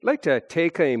I'd like to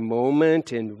take a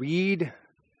moment and read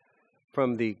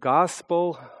from the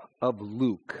Gospel of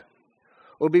Luke.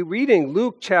 We'll be reading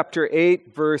Luke chapter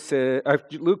 2,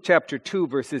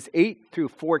 verses 8 through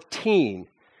 14.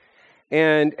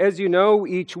 And as you know,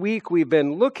 each week we've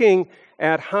been looking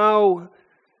at how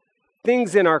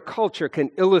things in our culture can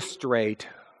illustrate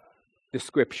the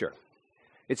Scripture.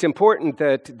 It's important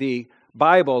that the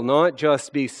Bible not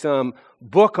just be some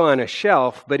book on a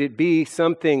shelf, but it be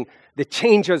something that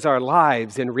changes our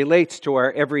lives and relates to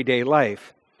our everyday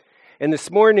life. And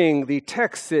this morning, the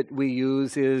text that we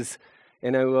use is,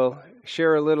 and I will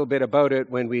share a little bit about it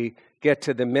when we get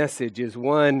to the message, is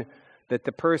one that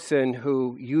the person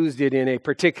who used it in a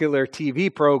particular TV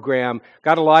program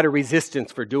got a lot of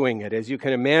resistance for doing it. As you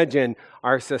can imagine,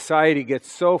 our society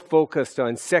gets so focused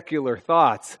on secular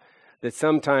thoughts that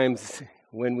sometimes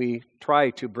when we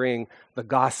try to bring the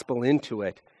gospel into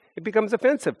it, it becomes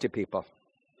offensive to people.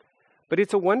 But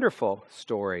it's a wonderful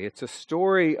story. It's a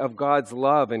story of God's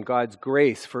love and God's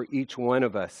grace for each one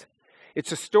of us.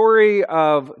 It's a story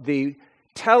of the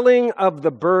telling of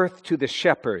the birth to the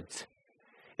shepherds.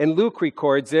 And Luke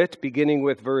records it, beginning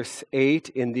with verse 8,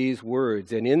 in these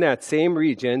words, "And in that same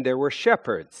region there were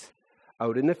shepherds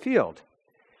out in the field,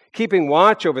 keeping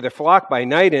watch over their flock by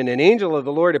night, and an angel of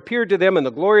the Lord appeared to them, and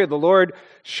the glory of the Lord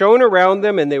shone around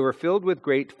them, and they were filled with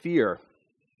great fear.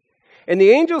 And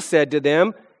the angel said to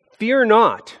them, 'Fear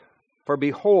not, for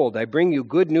behold, I bring you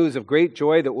good news of great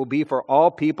joy that will be for all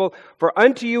people. For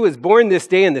unto you is born this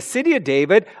day in the city of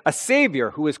David a Savior,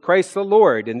 who is Christ the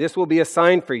Lord, and this will be a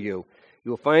sign for you.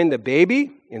 You will find the baby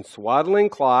in swaddling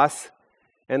cloths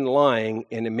and lying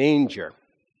in a manger.'"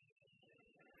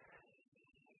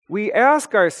 We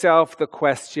ask ourselves the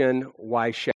question,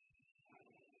 why shepherds?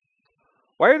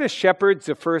 Why are the shepherds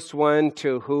the first one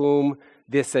to whom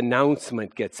this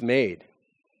announcement gets made?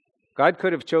 God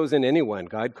could have chosen anyone.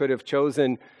 God could have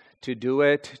chosen to do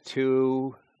it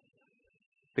to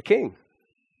the king.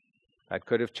 God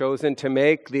could have chosen to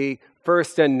make the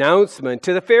first announcement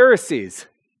to the Pharisees.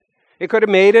 It could have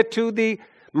made it to the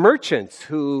merchants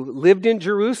who lived in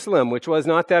Jerusalem, which was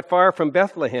not that far from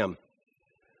Bethlehem.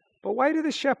 But why do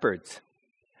the shepherds?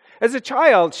 As a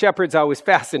child, shepherds always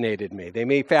fascinated me. They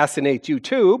may fascinate you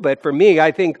too, but for me, I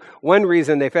think one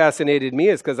reason they fascinated me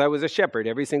is because I was a shepherd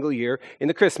every single year in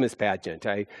the Christmas pageant.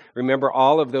 I remember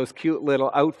all of those cute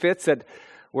little outfits that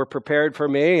were prepared for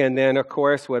me, and then, of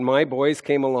course, when my boys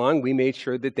came along, we made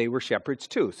sure that they were shepherds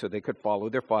too, so they could follow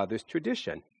their father's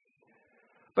tradition.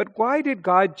 But why did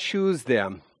God choose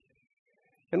them?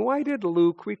 And why did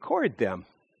Luke record them?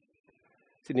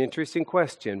 It's an interesting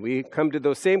question. We come to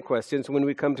those same questions when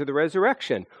we come to the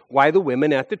resurrection. Why the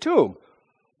women at the tomb?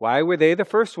 Why were they the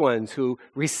first ones who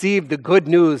received the good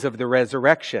news of the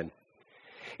resurrection?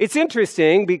 It's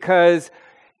interesting because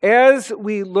as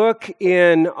we look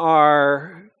in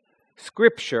our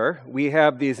scripture, we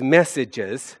have these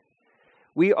messages.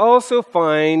 We also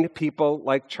find people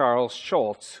like Charles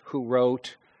Schulz, who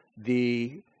wrote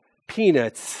the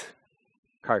Peanuts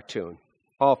cartoon.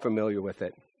 All familiar with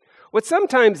it. What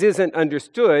sometimes isn't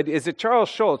understood is that Charles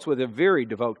Schulz was a very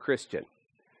devout Christian,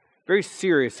 very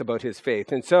serious about his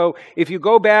faith. And so if you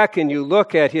go back and you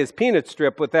look at his Peanut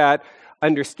strip with that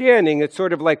understanding, it's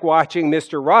sort of like watching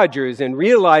Mr. Rogers and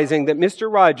realizing that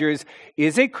Mr. Rogers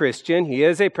is a Christian, he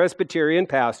is a Presbyterian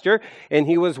pastor, and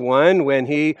he was one when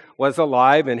he was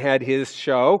alive and had his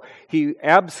show. He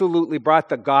absolutely brought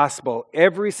the gospel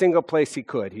every single place he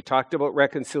could. He talked about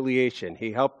reconciliation.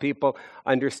 He helped people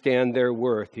understand their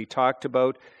worth. He talked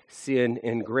about sin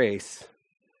and grace.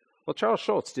 Well, Charles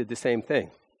Schulz did the same thing.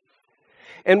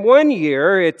 And one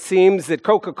year, it seems that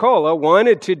Coca-Cola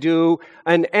wanted to do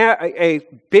a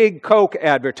big Coke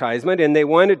advertisement, and they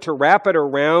wanted to wrap it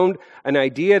around an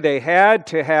idea they had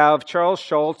to have Charles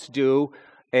Schulz do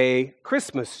a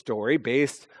Christmas story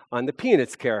based on the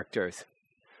Peanuts characters.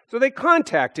 So they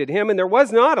contacted him, and there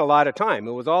was not a lot of time.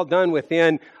 It was all done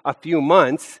within a few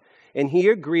months, and he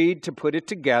agreed to put it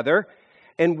together.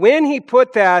 And when he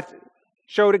put that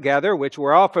show together, which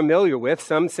we're all familiar with,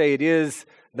 some say it is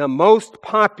the most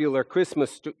popular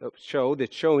Christmas show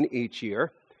that's shown each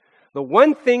year. The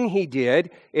one thing he did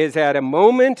is at a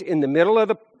moment in the middle of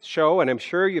the show, and I'm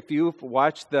sure if you've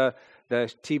watched the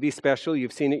TV special,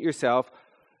 you've seen it yourself,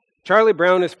 Charlie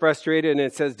Brown is frustrated and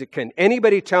it says, "Can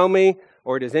anybody tell me,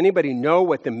 or does anybody know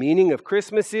what the meaning of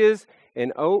Christmas is?"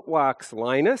 And out walks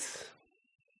Linus.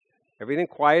 Everything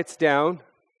quiets down.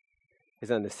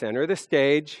 He's on the center of the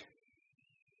stage,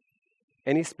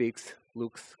 and he speaks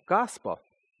Luke's gospel.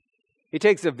 He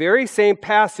takes the very same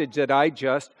passage that I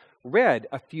just read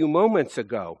a few moments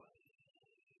ago.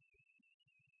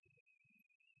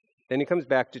 Then he comes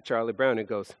back to Charlie Brown and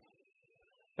goes,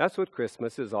 that's what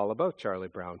Christmas is all about, Charlie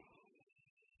Brown.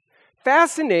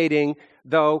 Fascinating,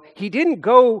 though, he didn't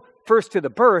go first to the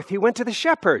birth, he went to the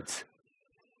shepherds.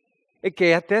 It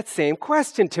got that same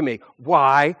question to me.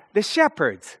 Why the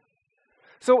shepherds?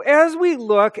 So as we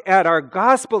look at our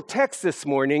gospel text this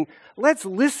morning, let's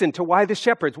listen to why the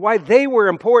shepherds, why they were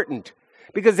important.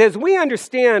 Because as we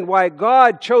understand why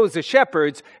God chose the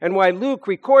shepherds and why Luke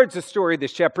records the story of the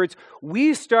shepherds,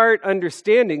 we start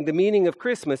understanding the meaning of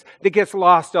Christmas that gets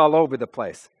lost all over the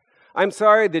place. I'm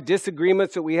sorry, the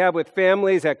disagreements that we have with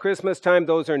families at Christmas time,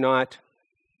 those are not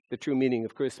the true meaning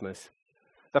of Christmas.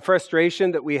 The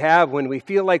frustration that we have when we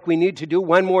feel like we need to do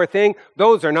one more thing,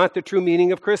 those are not the true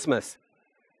meaning of Christmas.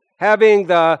 Having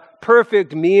the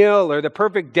perfect meal or the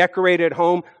perfect decorated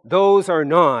home, those are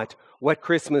not what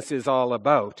Christmas is all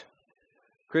about.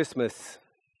 Christmas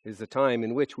is a time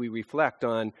in which we reflect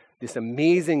on this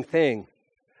amazing thing,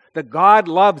 that God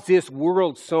loves this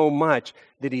world so much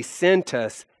that he sent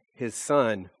us his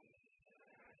Son.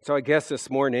 So I guess this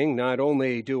morning, not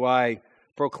only do I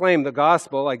proclaim the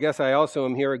gospel, I guess I also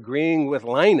am here agreeing with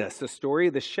Linus. The story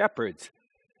of the shepherds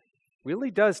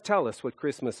really does tell us what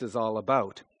Christmas is all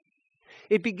about.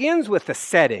 It begins with the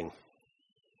setting.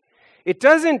 It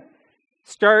doesn't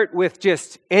start with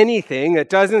just anything. It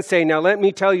doesn't say, now let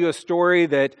me tell you a story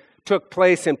that took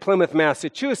place in Plymouth,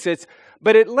 Massachusetts,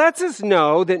 but it lets us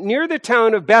know that near the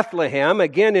town of Bethlehem,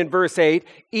 again in verse 8,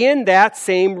 in that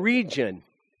same region,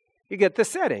 you get the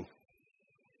setting.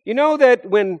 You know that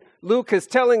when Luke is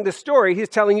telling the story, he's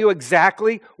telling you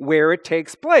exactly where it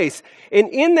takes place. And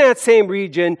in that same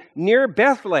region, near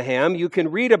Bethlehem, you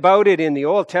can read about it in the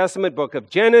Old Testament book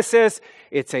of Genesis.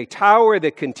 It's a tower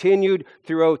that continued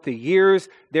throughout the years.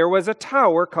 There was a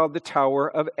tower called the Tower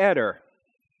of Eder.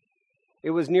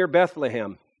 It was near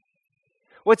Bethlehem.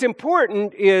 What's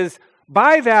important is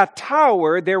by that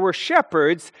tower, there were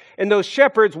shepherds, and those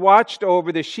shepherds watched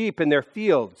over the sheep in their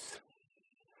fields.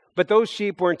 But those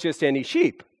sheep weren't just any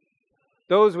sheep.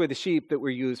 Those were the sheep that were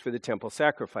used for the temple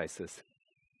sacrifices.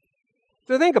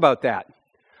 So think about that.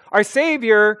 Our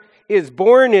Savior is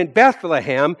born in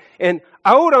Bethlehem and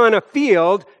out on a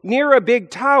field near a big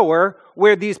tower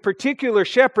where these particular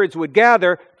shepherds would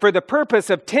gather for the purpose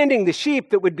of tending the sheep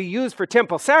that would be used for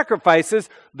temple sacrifices.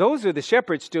 Those are the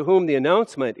shepherds to whom the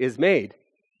announcement is made.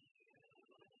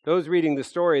 Those reading the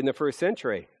story in the first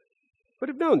century would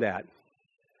have known that.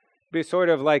 Be sort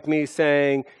of like me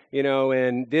saying,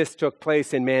 and this took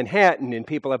place in Manhattan, and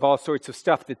people have all sorts of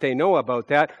stuff that they know about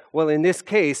that. Well, in this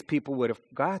case, people would have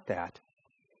got that.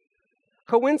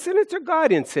 Coincidence or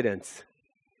God incidence?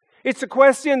 It's a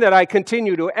question that I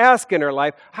continue to ask in our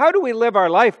life. How do we live our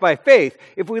life by faith?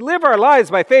 If we live our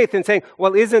lives by faith and saying,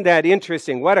 well, isn't that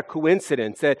interesting? What a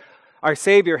coincidence that our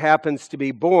Savior happens to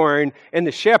be born, and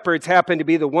the shepherds happen to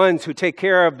be the ones who take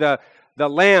care of the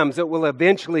lambs that will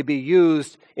eventually be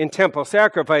used in temple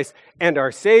sacrifice, and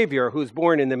our Savior, who's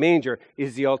born in the manger,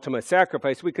 is the ultimate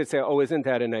sacrifice. We could say, oh, isn't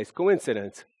that a nice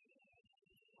coincidence?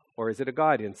 Or is it a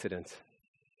God incidence?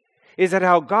 Is it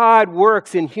how God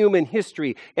works in human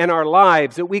history and our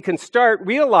lives that we can start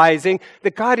realizing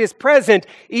that God is present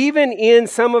even in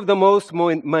some of the most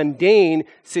mundane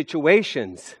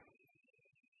situations?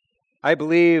 I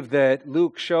believe that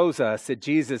Luke shows us that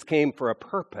Jesus came for a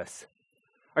purpose.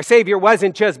 Our Savior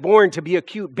wasn't just born to be a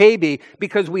cute baby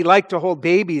because we like to hold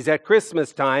babies at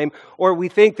Christmas time, or we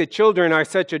think that children are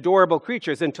such adorable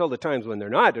creatures until the times when they're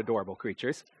not adorable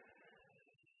creatures.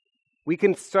 We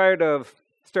can start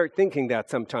thinking that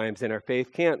sometimes in our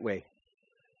faith, can't we?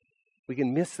 We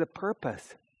can miss the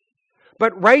purpose.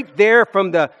 But right there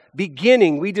from the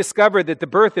beginning, we discover that the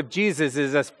birth of Jesus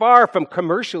is as far from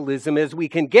commercialism as we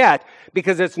can get,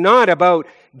 because it's not about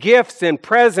gifts and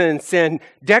presents and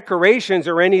decorations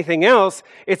or anything else.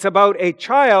 It's about a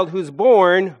child who's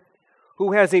born,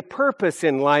 who has a purpose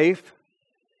in life,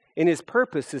 and his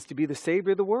purpose is to be the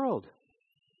Savior of the world.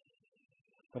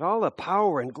 But all the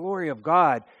power and glory of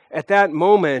God at that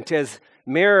moment, as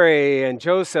Mary and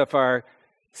Joseph are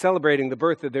celebrating the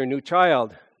birth of their new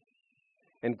child,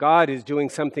 and God is doing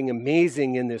something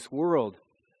amazing in this world.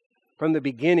 From the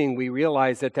beginning, we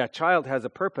realize that that child has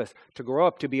a purpose to grow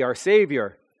up to be our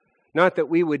Savior. Not that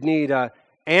we would need an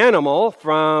animal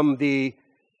from the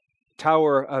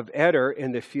Tower of Eder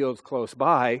in the fields close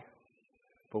by,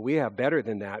 but we have better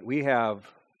than that. We have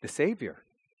the Savior,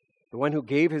 the one who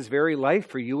gave his very life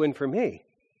for you and for me.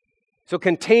 So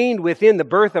contained within the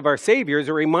birth of our Savior is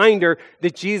a reminder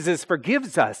that Jesus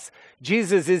forgives us.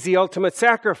 Jesus is the ultimate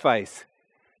sacrifice.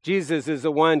 Jesus is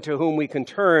the one to whom we can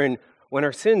turn when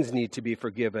our sins need to be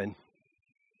forgiven.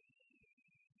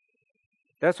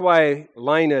 That's why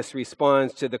Linus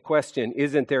responds to the question,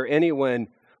 isn't there anyone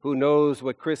who knows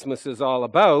what Christmas is all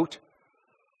about,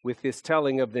 with this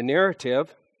telling of the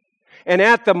narrative? And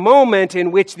at the moment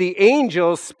in which the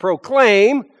angels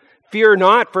proclaim, "Fear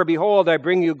not, for behold, I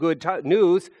bring you good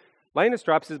news," Linus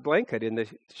drops his blanket in the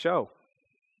show.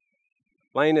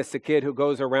 Linus, the kid who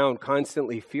goes around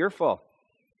constantly fearful,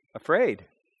 afraid,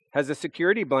 has a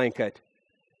security blanket,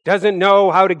 doesn't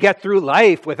know how to get through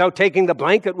life without taking the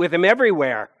blanket with him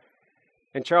everywhere.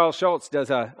 And Charles Schulz does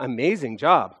an amazing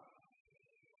job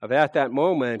of, at that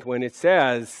moment when it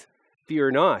says,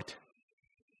 "Fear not,"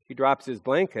 he drops his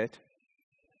blanket,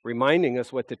 reminding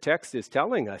us what the text is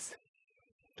telling us.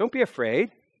 Don't be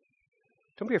afraid.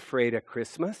 Don't be afraid at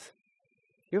Christmas.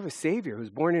 You have a Savior who's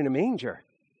born in a manger.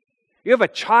 You have a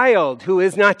child who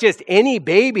is not just any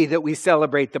baby that we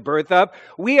celebrate the birth of.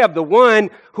 We have the one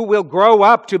who will grow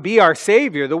up to be our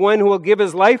Savior, the one who will give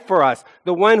his life for us,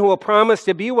 the one who will promise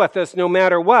to be with us no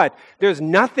matter what. There's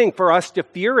nothing for us to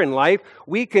fear in life.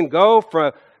 We can go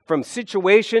from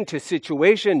situation to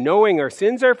situation, knowing our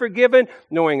sins are forgiven,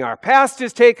 knowing our past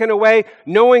is taken away,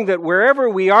 knowing that wherever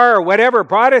we are or whatever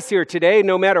brought us here today,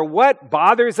 no matter what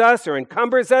bothers us or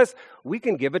encumbers us, we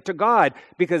can give it to God,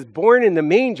 because born in the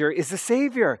manger is the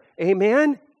Savior.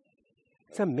 Amen?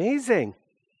 It's amazing.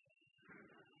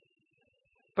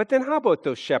 But then how about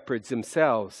those shepherds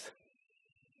themselves?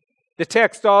 The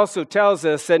text also tells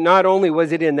us that not only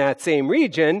was it in that same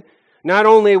region, not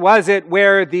only was it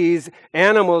where these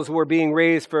animals were being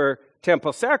raised for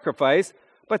temple sacrifice,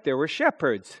 but there were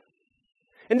shepherds.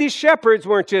 And these shepherds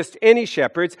weren't just any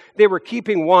shepherds. They were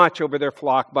keeping watch over their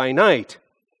flock by night.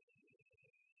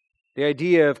 The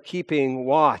idea of keeping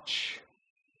watch,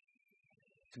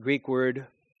 it's the Greek word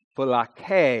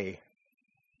phylake,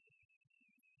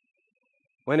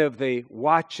 one of the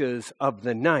watches of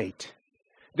the night.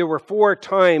 There were 4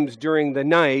 times during the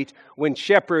night when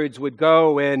shepherds would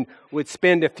go and would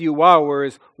spend a few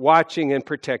hours watching and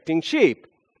protecting sheep.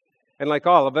 And like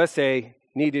all of us, they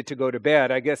needed to go to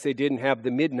bed. I guess they didn't have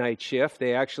the midnight shift.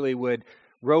 They actually would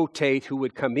rotate who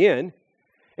would come in.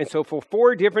 And so for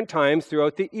 4 different times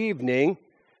throughout the evening,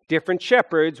 different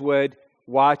shepherds would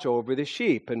watch over the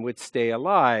sheep and would stay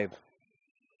alive.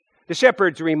 The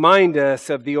shepherds remind us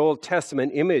of the Old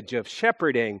Testament image of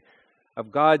shepherding,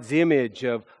 of God's image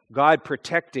of God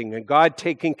protecting and God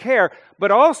taking care,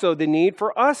 but also the need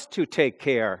for us to take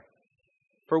care.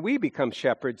 For we become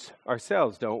shepherds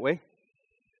ourselves, don't we?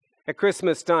 At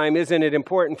Christmas time, isn't it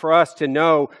important for us to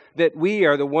know that we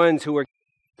are the ones who are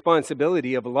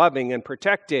responsibility of loving and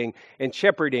protecting and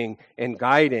shepherding and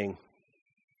guiding?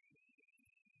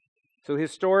 So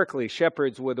historically,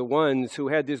 shepherds were the ones who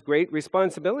had this great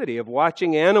responsibility of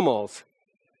watching animals.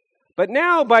 But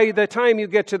now, by the time you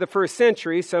get to the 1st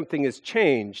century, something has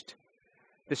changed.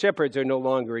 The shepherds are no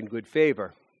longer in good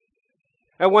favor.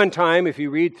 At one time, if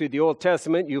you read through the Old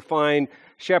Testament, you find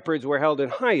shepherds were held in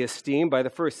high esteem. By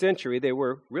the 1st century, they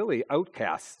were really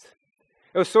outcasts.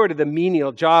 It was sort of the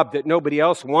menial job that nobody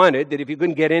else wanted, that if you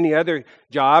couldn't get any other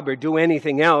job or do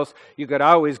anything else, you could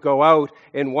always go out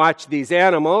and watch these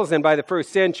animals. And by the 1st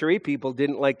century, people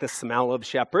didn't like the smell of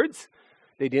shepherds.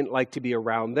 They didn't like to be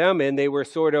around them, and they were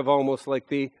sort of almost like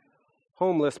the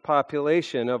homeless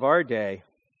population of our day.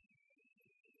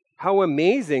 How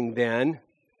amazing, then,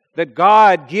 that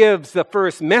God gives the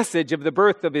first message of the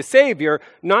birth of his Savior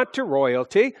not to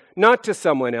royalty, not to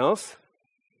someone else,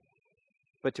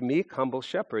 but to meek, humble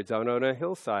shepherds out on a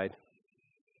hillside.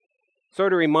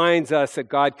 Sort of reminds us that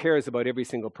God cares about every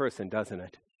single person, doesn't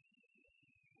it?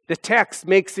 The text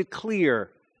makes it clear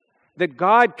that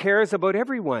God cares about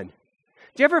everyone.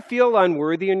 Do you ever feel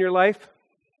unworthy in your life?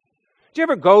 Do you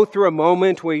ever go through a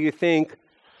moment where you think,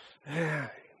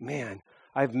 man,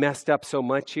 I've messed up so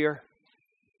much here?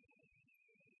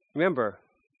 Remember,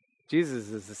 Jesus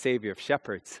is the Savior of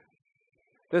shepherds.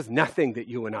 There's nothing that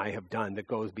you and I have done that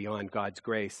goes beyond God's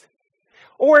grace.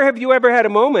 Or have you ever had a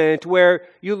moment where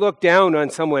you look down on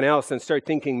someone else and start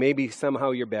thinking maybe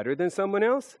somehow you're better than someone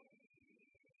else?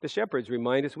 The shepherds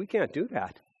remind us we can't do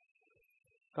that.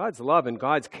 God's love and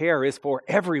God's care is for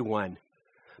everyone.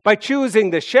 By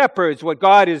choosing the shepherds, what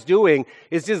God is doing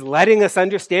is just letting us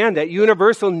understand that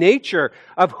universal nature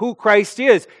of who Christ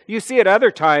is. You see it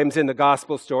other times in the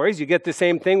gospel stories. You get the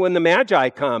same thing when the Magi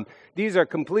come. These are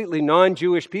completely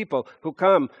non-Jewish people who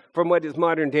come from what is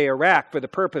modern-day Iraq for the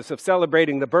purpose of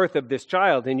celebrating the birth of this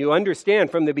child. And you understand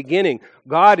from the beginning,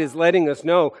 God is letting us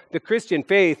know the Christian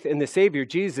faith in the Savior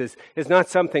Jesus is not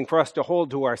something for us to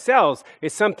hold to ourselves.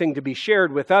 It's something to be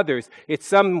shared with others. It's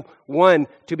someone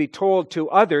to be told to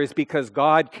others because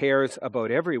God cares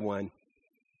about everyone.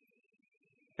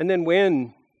 And then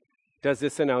when does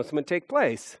this announcement take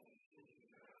place?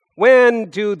 When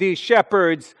do the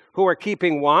shepherds who are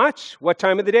keeping watch, what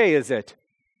time of the day is it?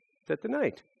 It's at the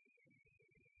night.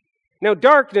 Now,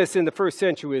 darkness in the first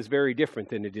century is very different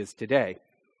than it is today.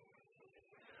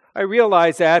 I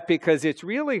realize that because it's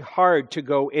really hard to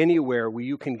go anywhere where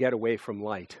you can get away from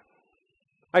light.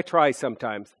 I try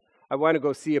sometimes. I want to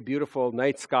go see a beautiful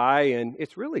night sky, and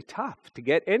it's really tough to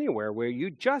get anywhere where you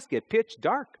just get pitch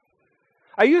dark.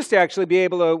 I used to actually be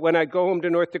able to, when I'd go home to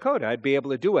North Dakota, I'd be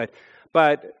able to do it.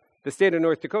 But the state of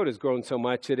North Dakota has grown so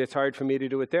much that it's hard for me to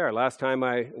do it there. Last time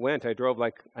I went, I drove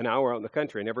like an hour out in the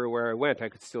country, and everywhere I went, I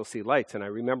could still see lights. And I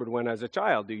remembered when I was a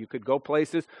child that you could go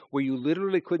places where you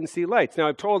literally couldn't see lights. Now,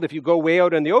 I'm told if you go way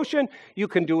out on the ocean, you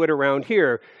can do it around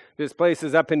here. There's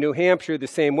places up in New Hampshire the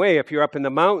same way if you're up in the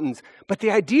mountains. But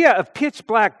the idea of pitch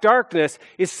black darkness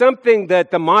is something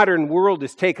that the modern world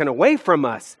has taken away from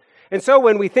us. And so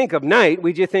when we think of night,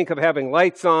 we just think of having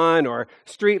lights on or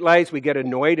street lights. We get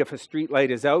annoyed if a street light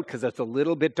is out because it's a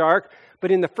little bit dark. But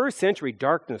in the first century,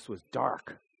 darkness was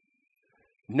dark.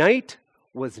 Night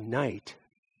was night.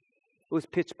 It was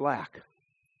pitch black.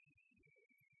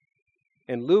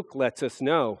 And Luke lets us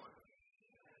know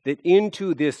that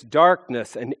into this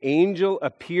darkness an angel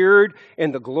appeared,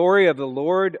 and the glory of the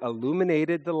Lord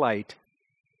illuminated the light.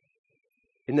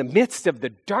 In the midst of the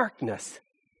darkness,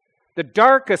 the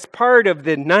darkest part of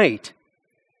the night,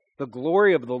 the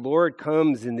glory of the Lord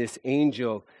comes in this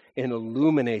angel and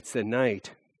illuminates the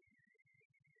night.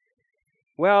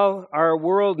 Well, our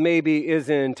world maybe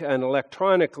isn't an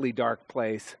electronically dark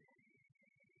place,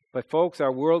 but folks,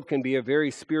 our world can be a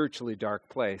very spiritually dark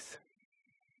place.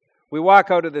 We walk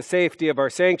out of the safety of our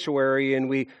sanctuary and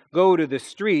we go to the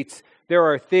streets, there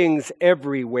are things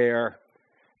everywhere.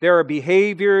 There are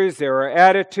behaviors, there are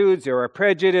attitudes, there are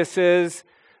prejudices,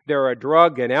 there are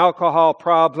drug and alcohol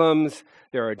problems,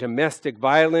 there are domestic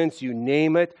violence, you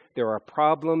name it, there are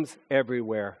problems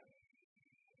everywhere.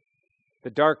 The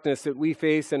darkness that we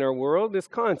face in our world is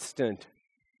constant.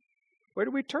 Where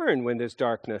do we turn when there's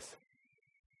darkness?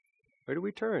 Where do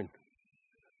we turn?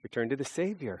 We turn to the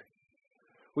Savior.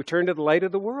 We turn to the light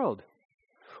of the world.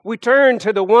 We turn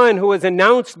to the one who was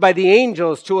announced by the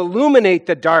angels to illuminate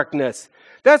the darkness.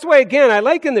 That's why, again, I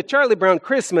liken the Charlie Brown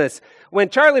Christmas. When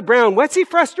Charlie Brown, what's he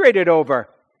frustrated over?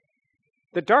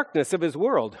 The darkness of his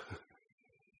world.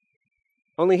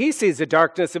 Only he sees the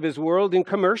darkness of his world in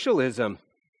commercialism.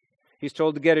 He's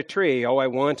told to get a tree. Oh, I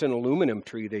want an aluminum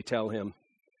tree, they tell him.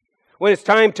 When it's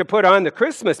time to put on the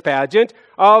Christmas pageant,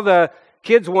 all the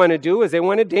kids want to do is they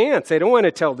want to dance. They don't want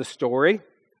to tell the story.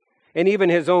 And even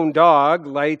his own dog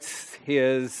lights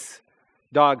his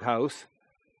doghouse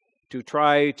to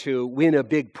try to win a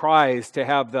big prize to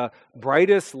have the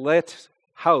brightest lit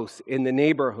house in the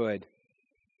neighborhood.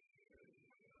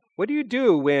 What do you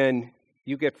do when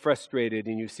you get frustrated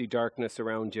and you see darkness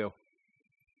around you?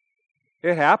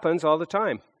 It happens all the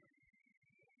time.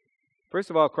 First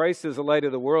of all, Christ is the light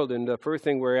of the world, and the first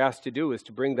thing we're asked to do is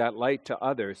to bring that light to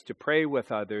others, to pray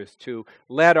with others, to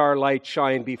let our light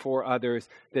shine before others,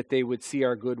 that they would see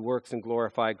our good works and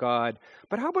glorify God.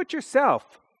 But how about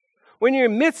yourself? When you're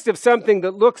in the midst of something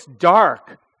that looks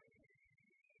dark,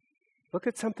 look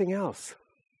at something else.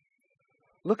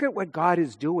 Look at what God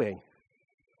is doing.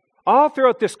 All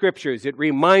throughout the Scriptures, it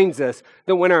reminds us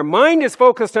that when our mind is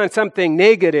focused on something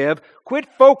negative, quit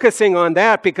focusing on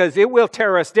that because it will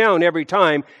tear us down every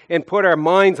time, and put our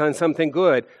minds on something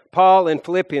good. Paul in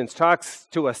Philippians talks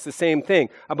to us the same thing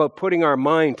about putting our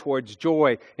mind towards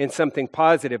joy and something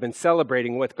positive and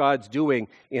celebrating what God's doing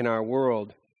in our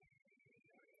world.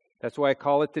 That's why I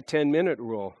call it the 10-minute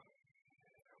rule.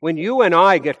 When you and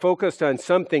I get focused on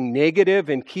something negative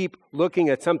and keep looking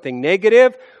at something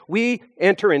negative, we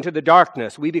enter into the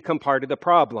darkness. We become part of the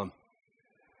problem.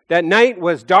 That night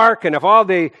was dark, and if all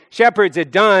the shepherds had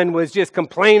done was just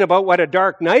complain about what a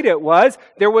dark night it was,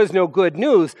 there was no good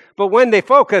news. But when they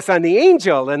focus on the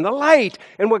angel and the light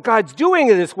and what God's doing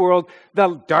in this world,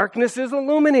 the darkness is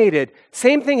illuminated.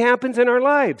 Same thing happens in our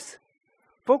lives.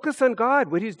 Focus on God,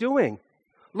 what He's doing.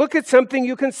 Look at something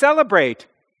you can celebrate.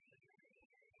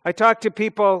 I talk to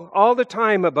people all the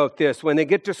time about this. When they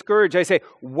get discouraged, I say,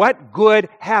 what good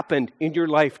happened in your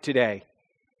life today?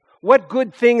 What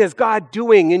good thing is God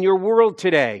doing in your world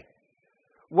today?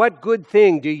 What good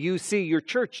thing do you see your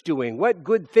church doing? What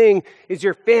good thing is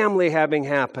your family having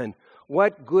happen?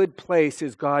 What good place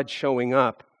is God showing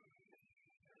up?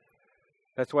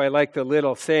 That's why I like the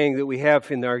little saying that we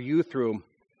have in our youth room.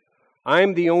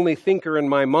 I'm the only thinker in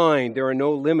my mind. There are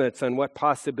no limits on what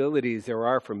possibilities there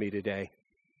are for me today.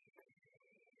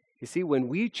 You see, when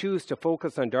we choose to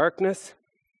focus on darkness,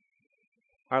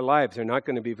 our lives are not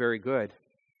going to be very good.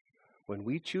 when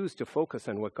we choose to focus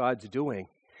on what God's doing,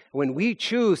 when we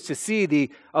choose to see the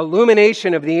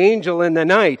illumination of the angel in the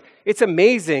night, it's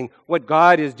amazing what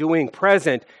God is doing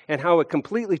present and how it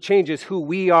completely changes who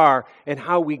we are and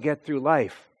how we get through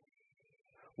life.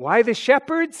 Why the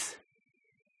shepherds?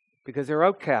 Because they're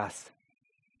outcasts.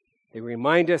 They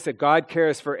remind us that God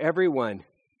cares for everyone.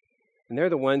 And they're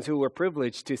the ones who were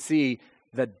privileged to see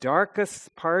the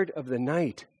darkest part of the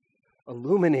night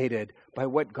illuminated by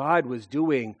what God was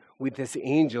doing with this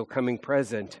angel coming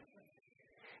present.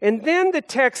 And then the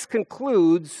text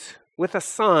concludes with a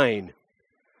sign.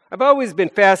 I've always been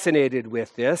fascinated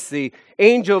with this. The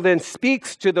angel then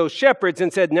speaks to those shepherds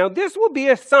and said, now this will be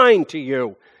a sign to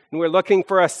you. And we're looking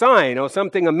for a sign,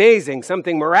 something amazing,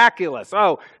 something miraculous.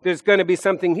 There's going to be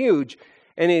something huge.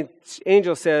 And the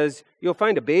angel says, you'll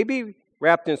find a baby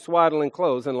wrapped in swaddling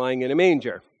clothes and lying in a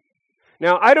manger.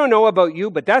 Now, I don't know about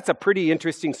you, but that's a pretty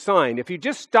interesting sign. If you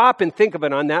just stop and think of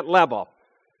it on that level.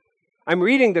 I'm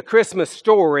reading the Christmas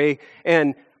story,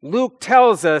 and Luke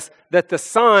tells us that the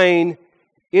sign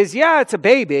is, it's a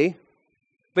baby,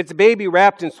 but it's a baby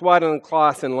wrapped in swaddling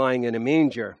cloths and lying in a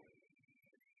manger.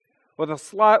 Well,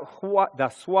 the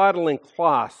swaddling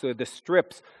cloths, or the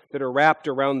strips that are wrapped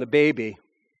around the baby,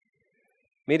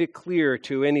 made it clear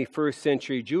to any first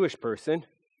century Jewish person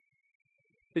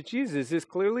that Jesus is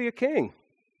clearly a king.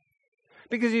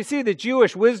 Because you see, the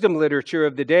Jewish wisdom literature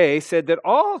of the day said that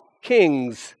all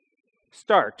kings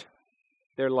start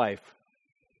their life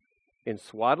in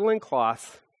swaddling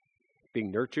cloths,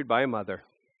 being nurtured by a mother.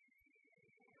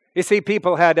 You see,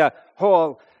 people had a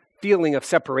whole feeling of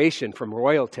separation from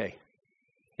royalty.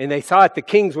 And they thought the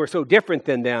kings were so different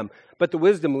than them. But the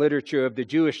wisdom literature of the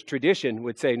Jewish tradition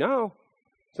would say, no,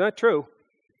 it's not true.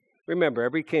 Remember,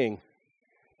 every king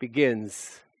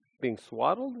begins being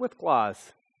swaddled with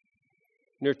cloths,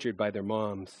 nurtured by their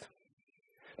moms.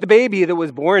 The baby that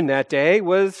was born that day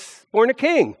was born a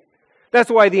king. That's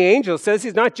why the angel says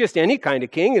he's not just any kind of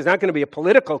king. He's not going to be a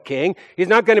political king. He's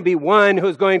not going to be one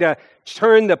who's going to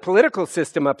turn the political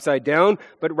system upside down,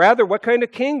 but rather what kind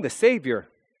of king? The Savior,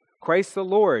 Christ the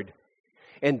Lord.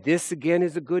 And this again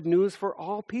is the good news for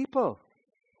all people,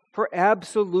 for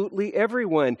absolutely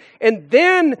everyone. And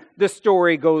then the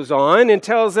story goes on and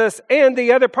tells us, and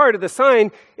the other part of the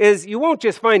sign is you won't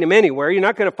just find him anywhere. You're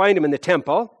not going to find him in the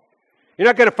temple. You're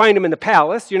not going to find him in the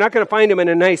palace. You're not going to find him in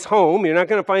a nice home. You're not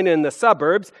going to find him in the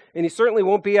suburbs. And he certainly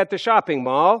won't be at the shopping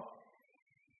mall.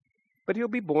 But he'll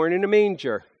be born in a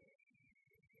manger.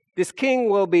 This king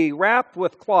will be wrapped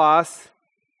with cloths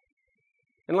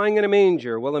and lying in a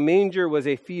manger. Well, a manger was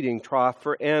a feeding trough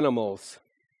for animals.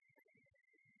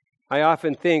 I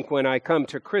often think when I come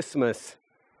to Christmas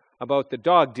about the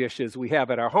dog dishes we have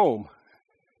at our home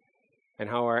and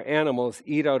how our animals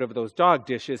eat out of those dog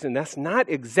dishes, and that's not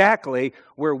exactly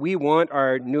where we want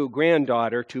our new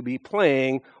granddaughter to be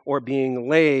playing or being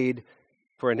laid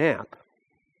for a nap.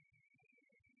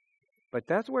 But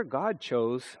that's where God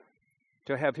chose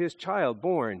to have his child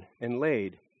born and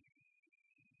laid,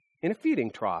 in a feeding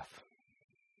trough.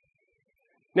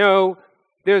 Now,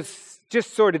 there's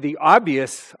just sort of the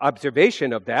obvious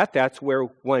observation of that. That's where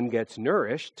one gets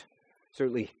nourished.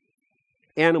 Certainly,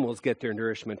 animals get their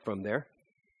nourishment from there.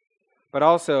 But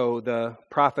also, the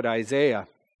prophet Isaiah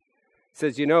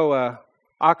says,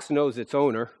 ox knows its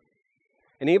owner,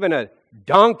 and even a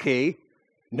donkey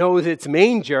knows its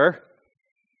manger,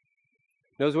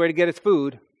 knows where to get its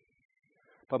food.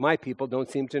 But my people don't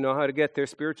seem to know how to get their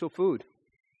spiritual food.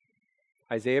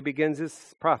 Isaiah begins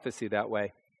his prophecy that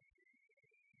way.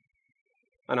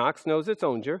 An ox knows its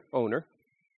owner.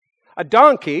 A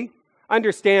donkey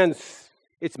understands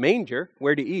its manger,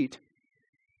 where to eat.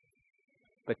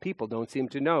 But people don't seem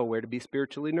to know where to be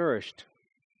spiritually nourished.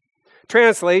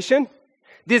 Translation,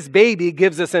 this baby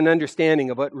gives us an understanding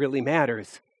of what really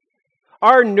matters.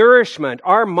 Our nourishment,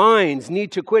 our minds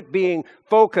need to quit being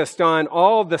focused on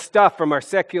all the stuff from our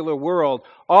secular world,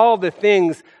 all the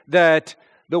things that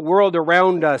the world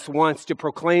around us wants to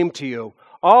proclaim to you,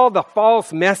 all the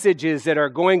false messages that are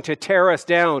going to tear us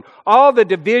down, all the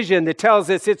division that tells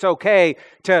us it's okay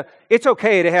to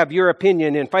have your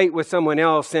opinion and fight with someone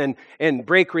else and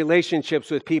break relationships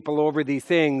with people over these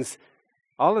things.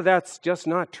 All of that's just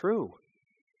not true.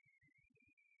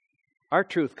 Our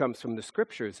truth comes from the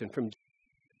Scriptures and from Jesus,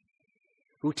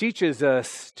 who teaches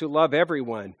us to love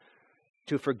everyone,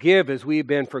 to forgive as we've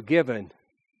been forgiven,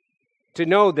 to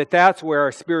know that that's where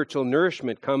our spiritual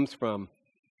nourishment comes from.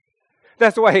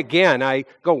 That's why, again, I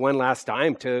go one last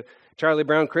time to Charlie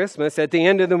Brown Christmas. At the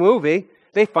end of the movie,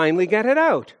 they finally get it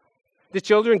out. The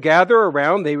children gather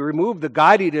around. They remove the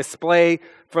gaudy display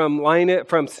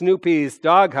from Snoopy's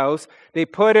doghouse. They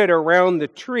put it around the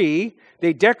tree.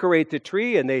 They decorate the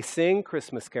tree and they sing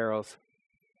Christmas carols.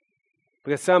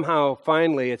 Because somehow,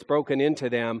 finally, it's broken into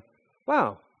them.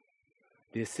 Wow,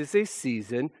 this is a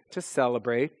season to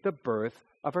celebrate the birth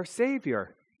of our Savior.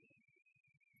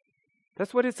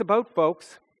 That's what it's about,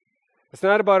 folks. It's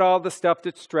not about all the stuff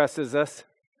that stresses us.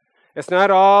 It's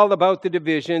not all about the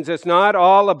divisions. It's not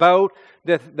all about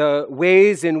the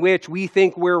ways in which we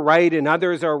think we're right and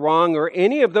others are wrong or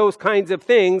any of those kinds of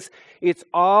things. It's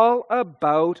all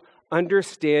about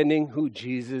understanding who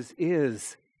Jesus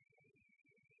is.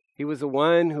 He was the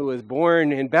one who was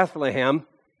born in Bethlehem,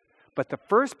 but the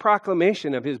first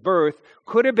proclamation of his birth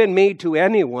could have been made to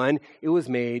anyone. It was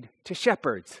made to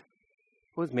shepherds.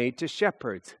 It was made to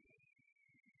shepherds.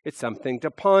 It's something to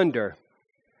ponder.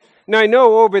 Now, I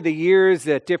know over the years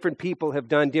that different people have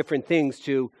done different things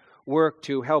to work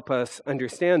to help us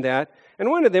understand that. And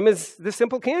one of them is the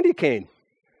simple candy cane.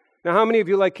 Now, how many of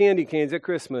you like candy canes at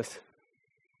Christmas?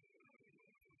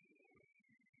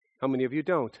 How many of you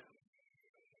don't?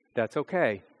 That's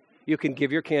okay. You can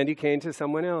give your candy cane to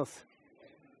someone else.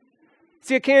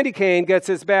 See, a candy cane gets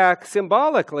us back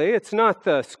symbolically. It's not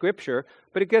the scripture,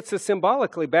 but it gets us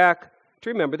symbolically back to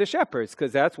remember the shepherds,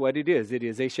 because that's what it is. It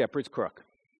is a shepherd's crook.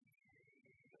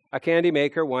 A candy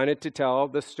maker wanted to tell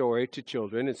the story to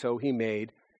children, and so he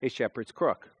made a shepherd's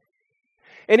crook.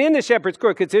 And in the shepherd's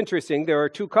crook, it's interesting, there are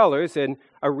two colors, and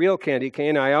a real candy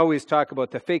cane, I always talk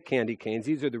about the fake candy canes,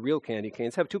 these are the real candy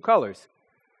canes, have two colors.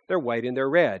 They're white and they're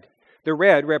red. The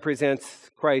red represents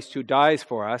Christ who dies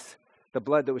for us, the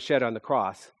blood that was shed on the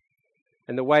cross.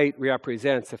 And the white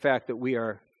represents the fact that we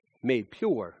are made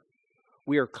pure.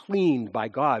 We are cleaned by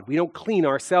God. We don't clean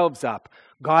ourselves up.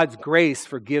 God's grace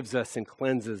forgives us and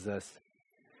cleanses us.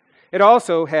 It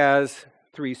also has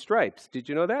 3 stripes. Did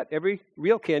you know that? Every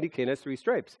real candy cane has 3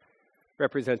 stripes.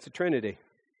 Represents the Trinity.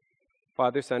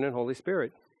 Father, Son, and Holy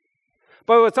Spirit.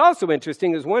 But what's also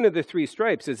interesting is one of the 3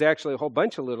 stripes is actually a whole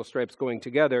bunch of little stripes going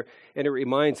together, and it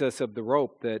reminds us of the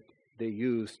rope that they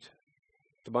used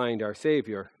to bind our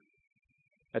Savior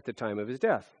at the time of his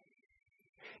death.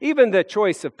 Even the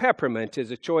choice of peppermint is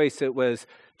a choice that was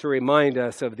to remind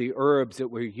us of the herbs that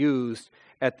were used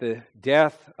at the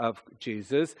death of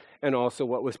Jesus and also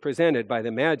what was presented by the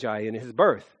Magi in his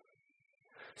birth.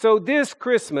 So this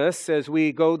Christmas, as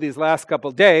we go these last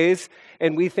couple days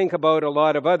and we think about a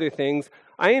lot of other things,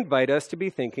 I invite us to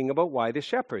be thinking about why the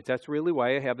shepherds. That's really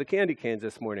why I have the candy canes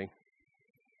this morning.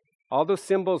 All those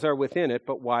symbols are within it,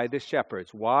 but why the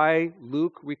shepherds? Why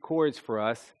Luke records for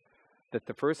us that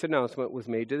the first announcement was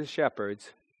made to the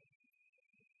shepherds,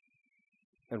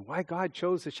 and why God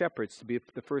chose the shepherds to be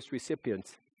the first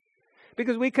recipients.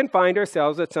 Because we can find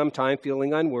ourselves at some time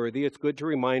feeling unworthy. It's good to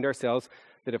remind ourselves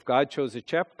that if God chose the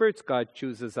shepherds, God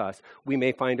chooses us. We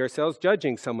may find ourselves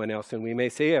judging someone else, and we may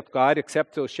say, if God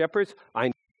accepts those shepherds, I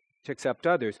need to accept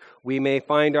others. We may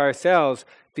find ourselves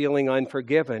feeling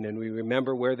unforgiven, and we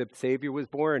remember where the Savior was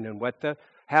born and what the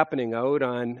happening out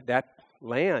on that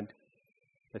land.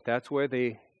 That's where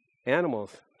the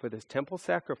animals for this temple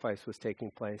sacrifice was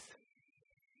taking place.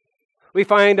 We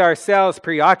find ourselves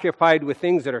preoccupied with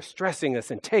things that are stressing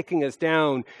us and taking us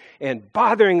down and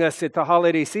bothering us at the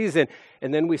holiday season.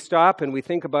 And then we stop and we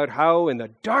think about how in the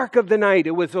dark of the night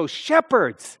it was those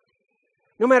shepherds.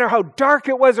 No matter how dark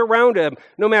it was around them,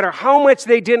 no matter how much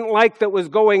they didn't like that was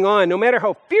going on, no matter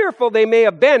how fearful they may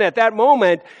have been at that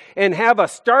moment and have a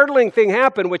startling thing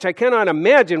happen, which I cannot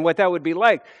imagine what that would be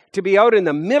like, to be out in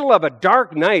the middle of a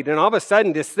dark night and all of a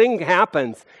sudden this thing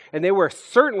happens, and they were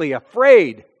certainly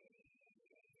afraid.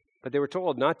 But they were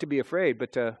told not to be afraid,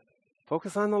 but to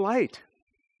focus on the light.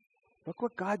 Look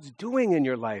what God's doing in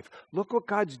your life. Look what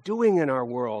God's doing in our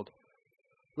world.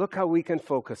 Look how we can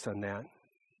focus on that.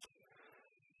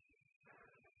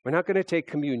 We're not going to take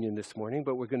communion this morning,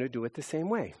 but we're going to do it the same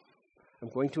way. I'm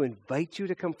going to invite you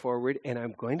to come forward, and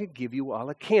I'm going to give you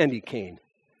all a candy cane.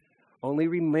 Only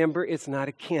remember, it's not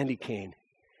a candy cane.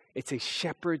 It's a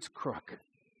shepherd's crook.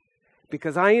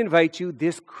 Because I invite you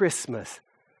this Christmas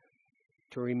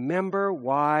to remember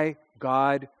why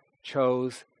God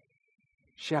chose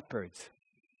shepherds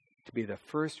to be the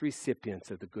first recipients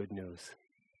of the good news.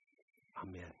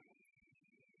 Amen.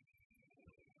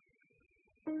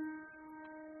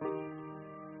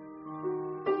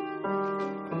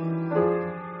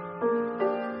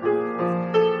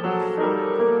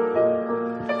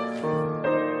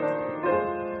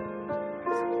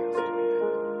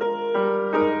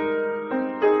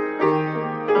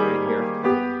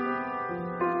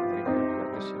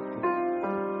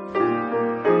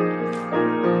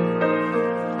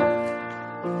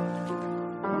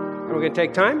 And we're going to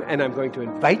take time, and I'm going to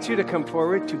invite you to come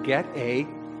forward to get a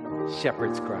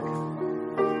shepherd's crook.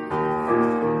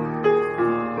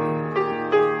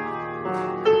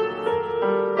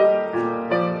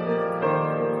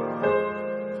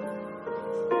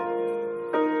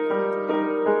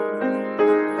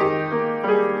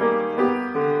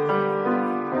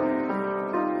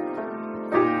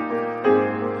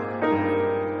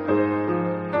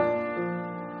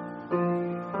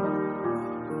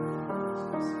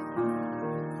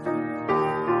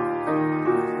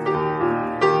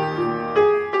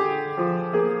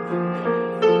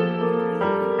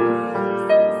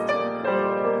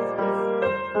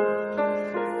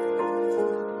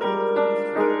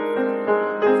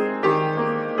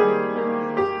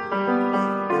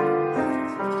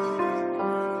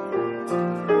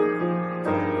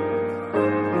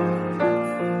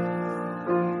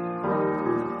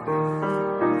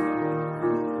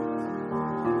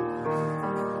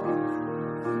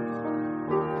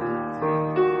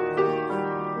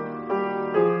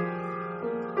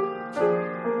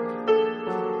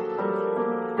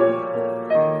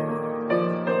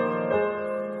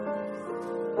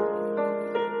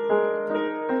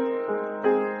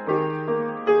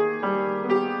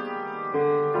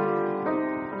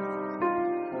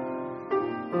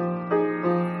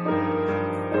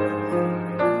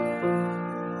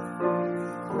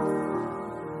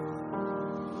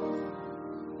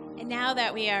 Now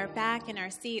that we are back in our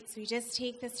seats, we just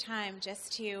take this time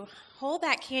just to hold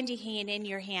that candy cane in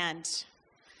your hand.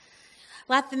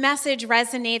 Let the message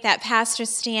resonate that Pastor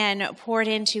Stan poured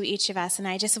into each of us. And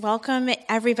I just welcome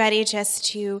everybody just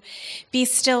to be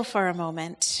still for a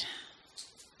moment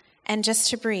and just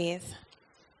to breathe.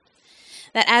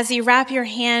 That as you wrap your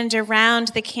hand around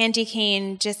the candy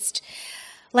cane, just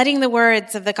letting the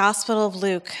words of the Gospel of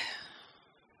Luke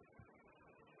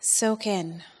soak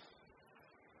in.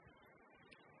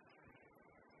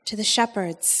 To the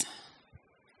shepherds,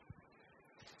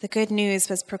 the good news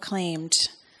was proclaimed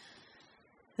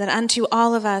that unto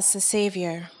all of us a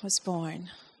Savior was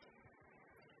born.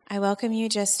 I welcome you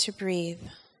just to breathe,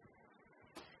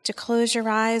 to close your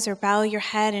eyes or bow your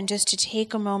head and just to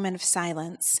take a moment of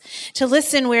silence, to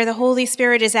listen where the Holy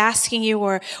Spirit is asking you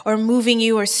or moving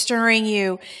you or stirring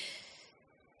you,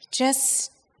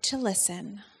 just to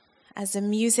listen as the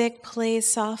music plays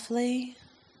softly.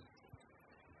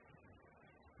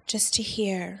 Just to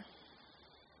hear.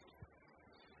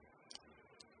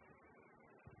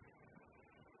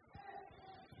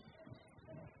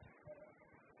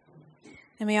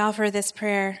 And we offer this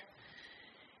prayer.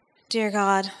 Dear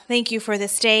God, thank you for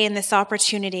this day and this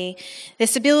opportunity,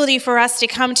 this ability for us to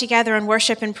come together and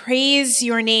worship and praise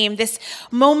your name, this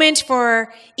moment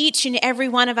for each and every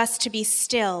one of us to be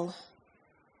still,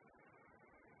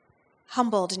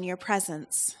 humbled in your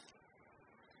presence.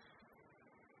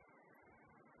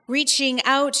 Reaching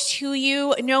out to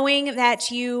you, knowing that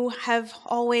you have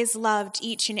always loved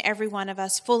each and every one of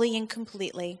us fully and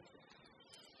completely.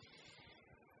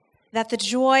 That the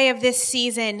joy of this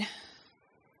season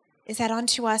is that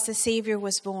unto us a Savior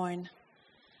was born.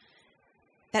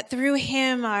 That through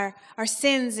him our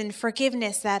sins and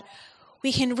forgiveness, that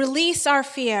we can release our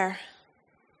fear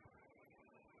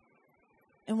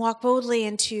and walk boldly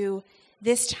into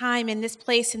this time and this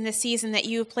place and this season that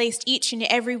you have placed each and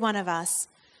every one of us.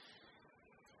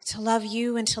 To love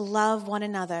you and to love one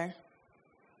another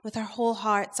with our whole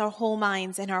hearts, our whole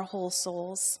minds, and our whole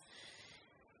souls.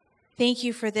 Thank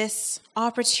you for this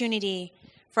opportunity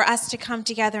for us to come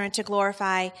together and to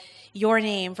glorify your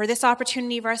name, for this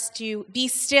opportunity for us to be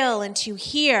still and to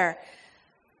hear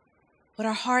what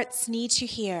our hearts need to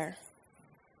hear.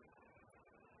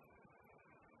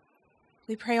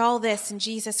 We pray all this in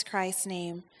Jesus Christ's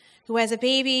name, who as a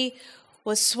baby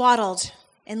was swaddled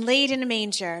and laid in a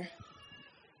manger,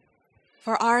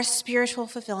 for our spiritual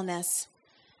fulfillment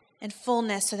and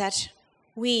fullness, so that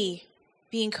we,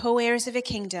 being co-heirs of a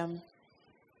kingdom,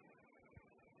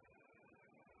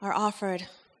 are offered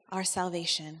our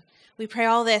salvation. We pray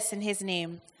all this in his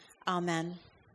name. Amen.